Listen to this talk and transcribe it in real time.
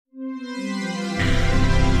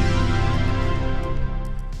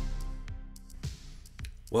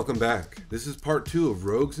Welcome back. This is part 2 of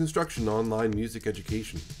Rogue's Instruction Online Music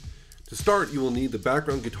Education. To start, you will need the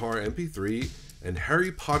background guitar MP3 and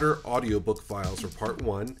Harry Potter audiobook files for part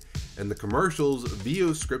 1, and the commercials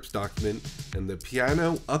VO scripts document and the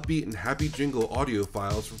piano, upbeat, and happy jingle audio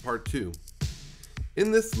files for part 2.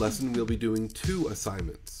 In this lesson, we'll be doing 2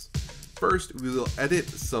 assignments. First, we will edit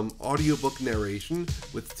some audiobook narration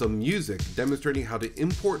with some music demonstrating how to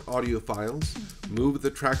import audio files, move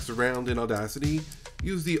the tracks around in Audacity,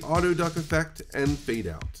 use the AutoDuck effect, and fade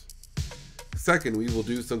out. Second, we will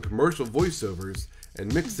do some commercial voiceovers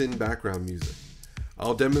and mix in background music.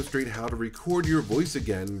 I'll demonstrate how to record your voice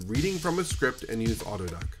again, reading from a script, and use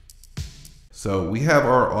AutoDuck. So we have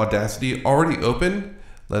our Audacity already open.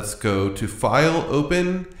 Let's go to File,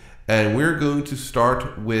 Open, and we're going to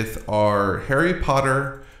start with our Harry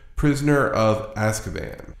Potter Prisoner of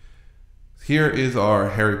Azkaban. Here is our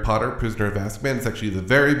Harry Potter Prisoner of Azkaban. It's actually the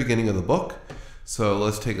very beginning of the book. So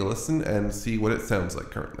let's take a listen and see what it sounds like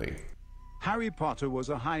currently. Harry Potter was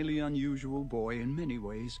a highly unusual boy in many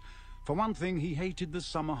ways. For one thing, he hated the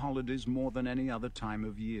summer holidays more than any other time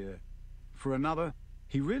of year. For another,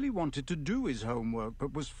 he really wanted to do his homework,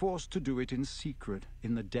 but was forced to do it in secret,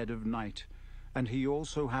 in the dead of night. And he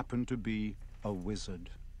also happened to be a wizard.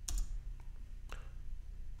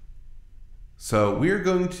 So we're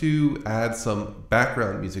going to add some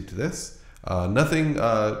background music to this. Nothing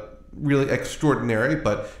really extraordinary,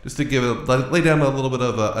 but just to lay down a little bit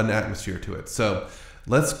of an atmosphere to it. So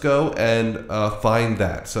let's go and find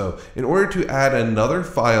that. So in order to add another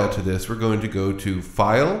file to this, we're going to go to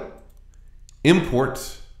File,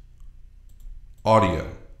 Import, Audio,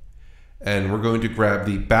 and we're going to grab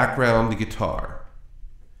the background guitar.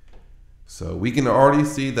 So we can already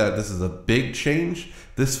see that this is a big change.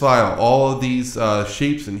 This file, all of these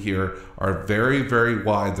shapes in here are very, very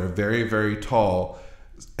wide. They're very, very tall.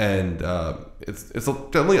 And it's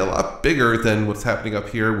definitely a lot bigger than what's happening up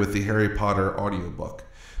here with the Harry Potter audiobook.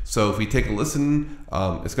 So if we take a listen,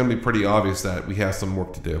 it's going to be pretty obvious that we have some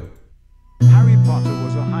work to do. Harry Potter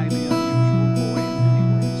was a highly unusual boy in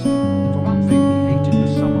many ways. For one thing, he hated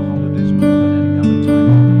the summer holidays more than any other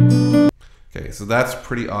time of year. Okay, so that's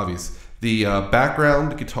pretty obvious. The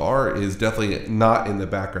background guitar is definitely not in the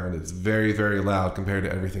background. It's very, very loud compared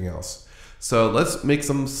to everything else. So let's make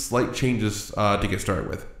some slight changes to get started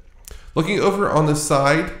with. Looking over on the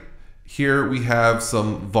side, here we have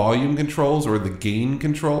some volume controls, or the gain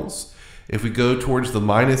controls. If we go towards the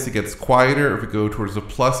minus, it gets quieter. If we go towards the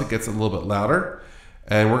plus, it gets a little bit louder.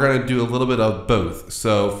 And we're going to do a little bit of both.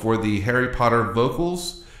 So for the Harry Potter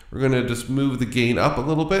vocals, we're going to just move the gain up a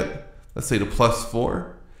little bit. Let's say to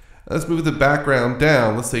 +4. Let's move the background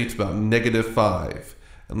down. Let's say it's about -5.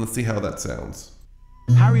 And let's see how that sounds.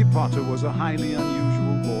 Harry Potter was a highly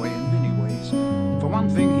unusual boy in many ways. For one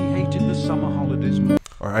thing, he hated the summer holidays more.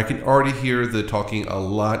 All right, I can already hear the talking a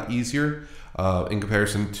lot easier in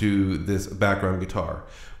comparison to this background guitar.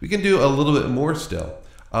 We can do a little bit more still.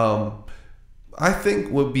 I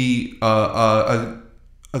think would be a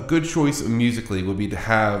good choice musically would be to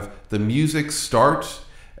have the music start,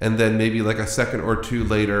 and then maybe like a second or two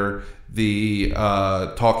later, the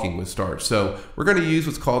talking would start. So we're going to use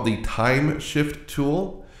what's called the time shift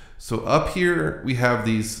tool. So up here we have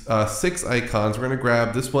these 6 icons. We're going to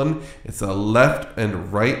grab this one. It's a left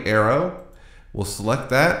and right arrow. We'll select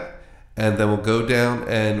that, and then we'll go down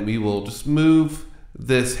and we will just move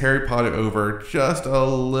this Harry Potter over just a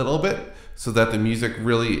little bit so that the music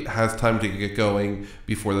really has time to get going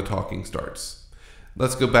before the talking starts.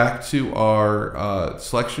 Let's go back to our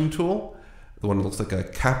selection tool, the one that looks like a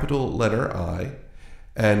capital letter I,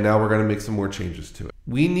 and now we're going to make some more changes to it.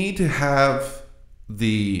 We need to have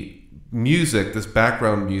the music, this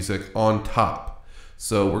background music, on top.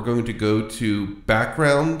 So we're going to go to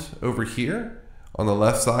background over here. On the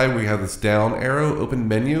left side, we have this down arrow, open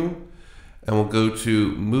menu, and we'll go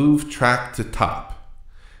to move track to top.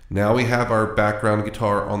 Now we have our background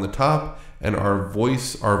guitar on the top, and our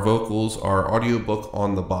voice, our vocals, our audiobook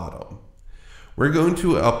on the bottom. We're going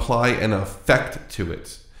to apply an effect to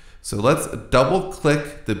it. So let's double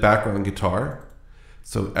click the background guitar.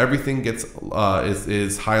 So everything gets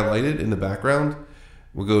is highlighted in the background.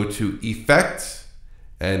 We'll go to Effect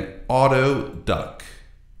and AutoDuck.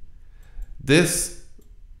 This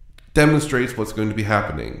demonstrates what's going to be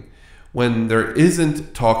happening. When there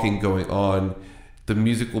isn't talking going on, the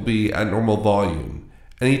music will be at normal volume.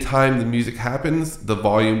 Anytime the music happens, the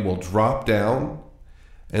volume will drop down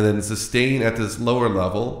and then sustain at this lower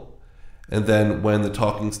level. And then when the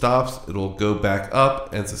talking stops, it'll go back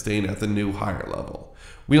up and sustain at the new higher level.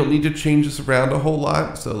 We don't need to change this around a whole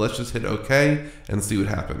lot, so let's just hit OK and see what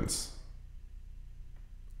happens.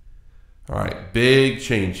 All right, big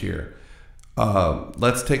change here.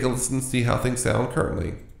 Let's take a listen and see how things sound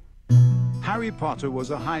currently. Harry Potter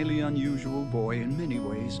was a highly unusual boy in many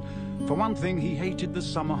ways. For one thing, he hated the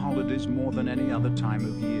summer holidays more than any other time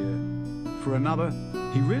of year. For another,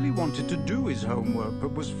 he really wanted to do his homework,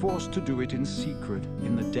 but was forced to do it in secret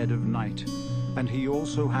in the dead of night. And he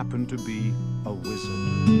also happened to be a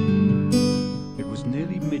wizard. It was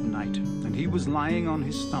nearly midnight, and he was lying on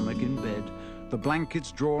his stomach in bed, the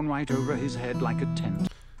blankets drawn right over his head like a tent.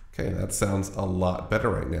 Okay, that sounds a lot better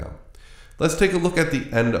right now. Let's take a look at the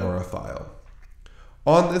end of our file.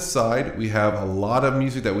 On this side, we have a lot of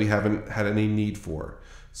music that we haven't had any need for.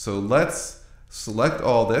 So let's select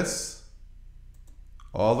all this,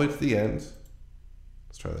 all the way to the end.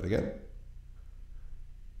 Let's try that again.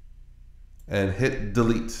 And hit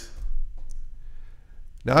delete.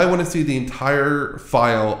 Now I want to see the entire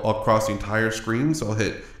file across the entire screen, so I'll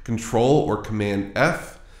hit Control or Command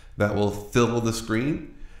F. That will fill the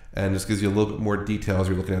screen and just gives you a little bit more detail as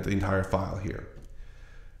you're looking at the entire file here.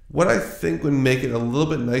 What I think would make it a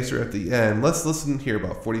little bit nicer at the end, let's listen here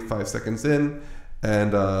about 45 seconds in,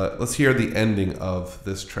 and let's hear the ending of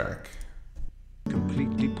this track.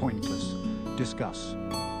 Completely pointless. Discuss.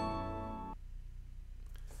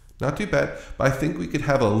 Not too bad, but I think we could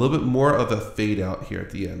have a little bit more of a fade out here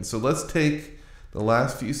at the end. So let's take the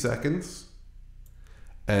last few seconds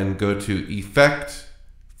and go to Effect,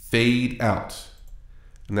 Fade Out.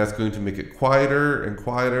 And that's going to make it quieter and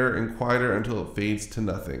quieter and quieter until it fades to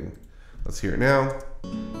nothing. Let's hear it now.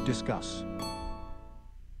 Discuss.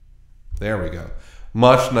 There we go.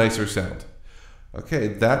 Much nicer sound. Okay,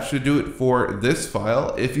 that should do it for this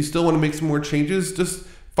file. If you still want to make some more changes, just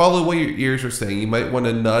follow what your ears are saying. You might want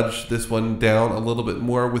to nudge this one down a little bit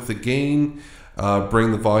more with the gain,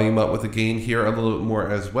 bring the volume up with the gain here a little bit more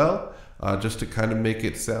as well, just to kind of make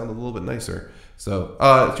it sound a little bit nicer. So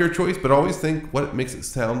it's your choice, but always think what makes it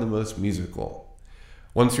sound the most musical.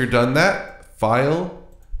 Once you're done that, File,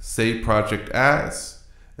 Save Project As,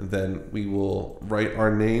 and then we will write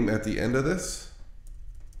our name at the end of this.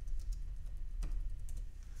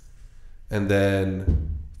 And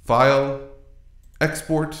then File,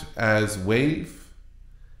 Export as Wave,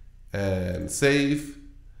 and Save.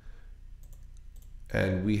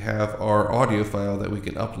 And we have our audio file that we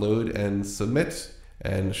can upload and submit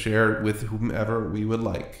and share it with whomever we would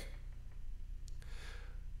like.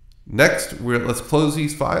 Next, let's close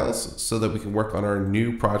these files so that we can work on our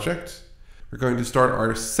new project. We're going to start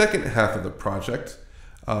our second half of the project.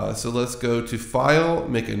 So let's go to File,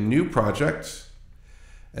 make a new project,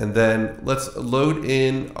 and then let's load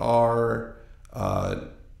in our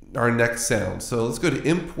next sound. So let's go to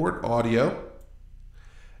Import Audio,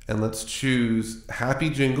 and let's choose Happy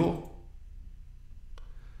Jingle.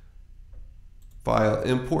 File,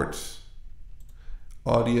 Import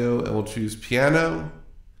Audio, and we'll choose Piano.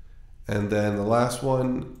 And then the last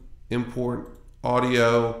one, Import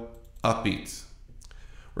Audio, Upbeat.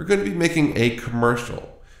 We're going to be making a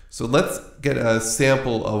commercial. So let's get a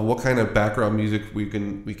sample of what kind of background music we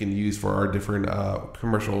can use for our different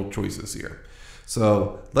commercial choices here.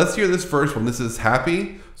 So let's hear this first one. This is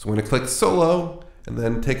Happy. So I'm going to click Solo and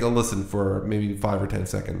then take a listen for maybe 5 or 10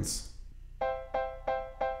 seconds.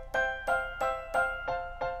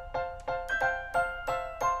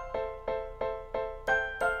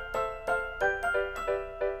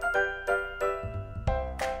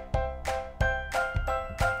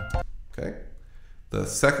 Okay. The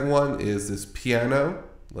second one is this piano.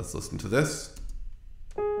 Let's listen to this.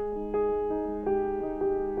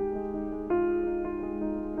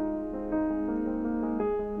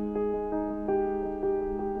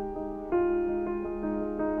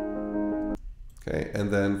 Okay,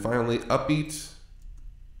 and then finally upbeat.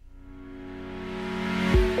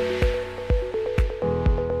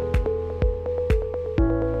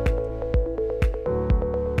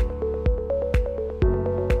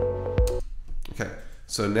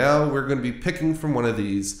 So now we're going to be picking from one of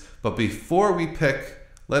these, but before we pick,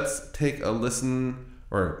 let's take a listen,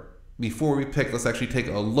 or before we pick, let's actually take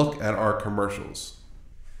a look at our commercials.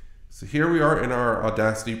 So here we are in our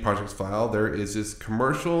Audacity projects file. There is this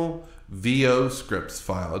commercial VO scripts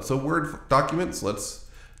file. It's a Word document, so let's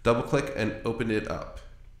double click and open it up.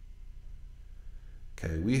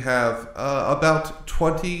 Okay, we have about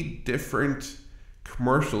 20 different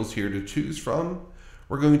commercials here to choose from.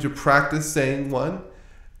 We're going to practice saying one.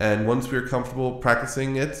 And once we're comfortable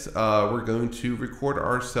practicing it, we're going to record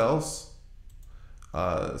ourselves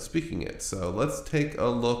speaking it. So let's take a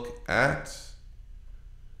look at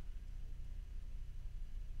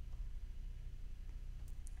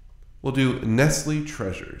we'll do Nestle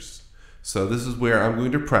Treasures. So this is where I'm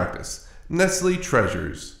going to practice. Nestle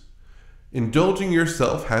Treasures. Indulging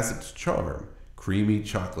yourself has its charm. Creamy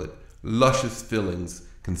chocolate, luscious fillings.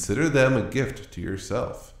 Consider them a gift to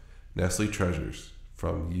yourself. Nestle Treasures,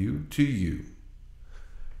 from you to you.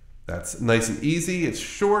 That's nice and easy. It's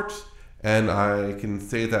short, and I can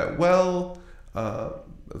say that as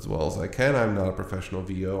well as I can. I'm not a professional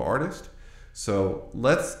VO artist. So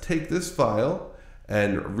let's take this file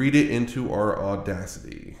and read it into our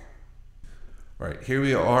Audacity. All right, here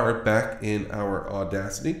we are back in our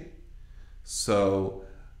Audacity. So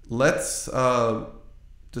let's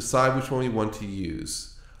decide which one we want to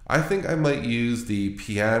use. I think I might use the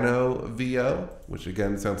piano VO, which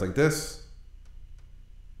again sounds like this.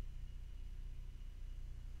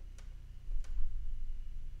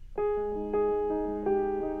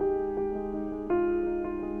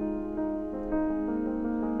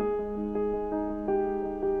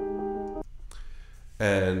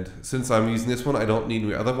 And since I'm using this one, I don't need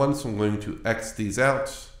the other ones, so I'm going to X these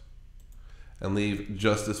out and leave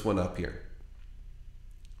just this one up here.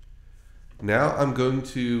 Now I'm going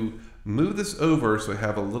to move this over so I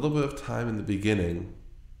have a little bit of time in the beginning.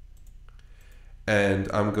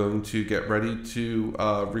 And I'm going to get ready to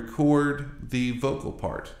record the vocal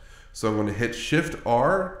part. So I'm going to hit Shift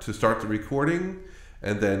R to start the recording,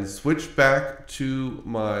 and then switch back to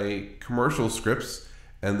my commercial scripts,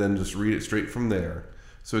 and then just read it straight from there.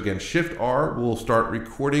 So again, Shift R will start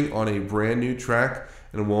recording on a brand new track,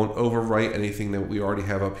 and it won't overwrite anything that we already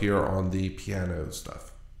have up here on the piano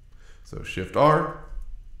stuff. So Shift R.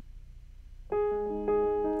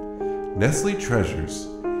 Nestle Treasures.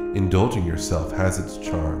 Indulging yourself has its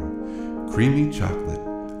charm. Creamy chocolate,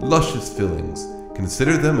 luscious fillings.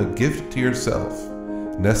 Consider them a gift to yourself.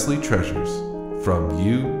 Nestle Treasures, from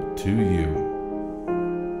you to you.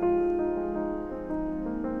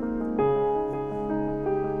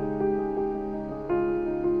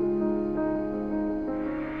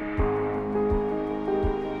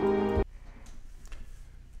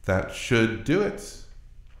 That should do it.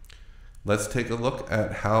 Let's take a look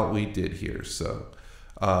at how we did here. So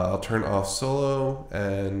I'll turn off solo,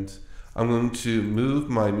 and I'm going to move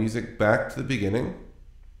my music back to the beginning.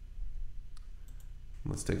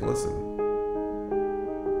 Let's take a listen.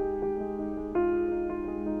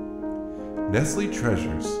 Nestle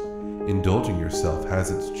Treasures. Indulging yourself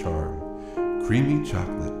has its charm. Creamy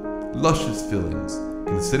chocolate, luscious fillings.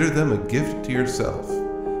 Consider them a gift to yourself.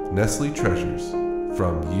 Nestle Treasures,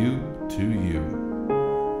 from you to you.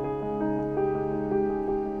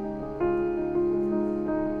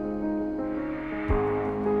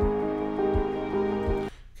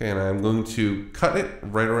 Okay, and I'm going to cut it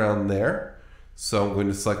right around there. So I'm going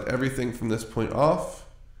to select everything from this point off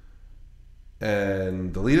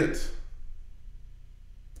and delete it.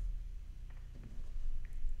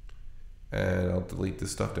 And I'll delete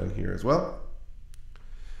this stuff down here as well.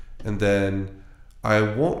 And then I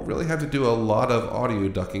won't really have to do a lot of audio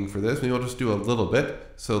ducking for this. Maybe I'll just do a little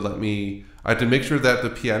bit. So I have to make sure that the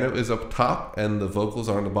piano is up top and the vocals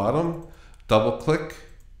are on the bottom. Double click,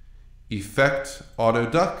 Effect,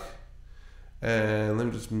 AutoDuck. And let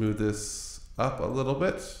me just move this up a little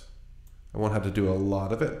bit. I won't have to do a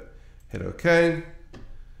lot of it. Hit OK.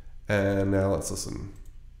 And now let's listen.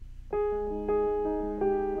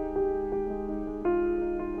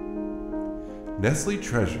 Nestle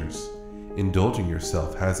Treasures. Indulging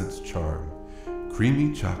yourself has its charm.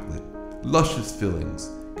 Creamy chocolate, luscious fillings.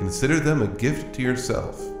 Consider them a gift to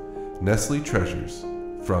yourself. Nestle Treasures,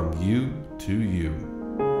 from you to you.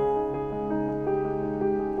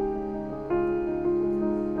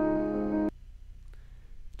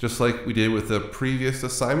 Just like we did with the previous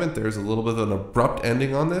assignment, there's a little bit of an abrupt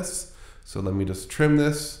ending on this. So let me just trim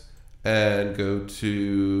this and go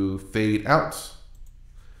to fade out.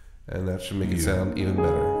 And that should make it sound even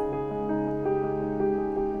better.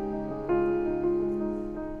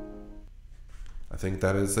 I think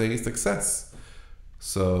that is a success.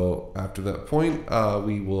 So after that point,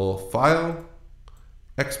 we will file,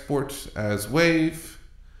 export as WAV,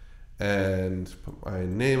 and put my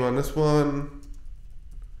name on this one.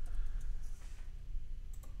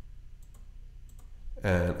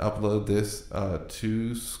 And upload this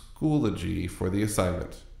to Schoology for the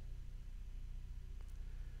assignment.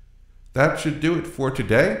 That should do it for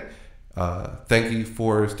today. Thank you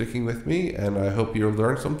for sticking with me, and I hope you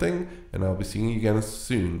learned something, and I'll be seeing you again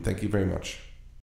soon. Thank you very much.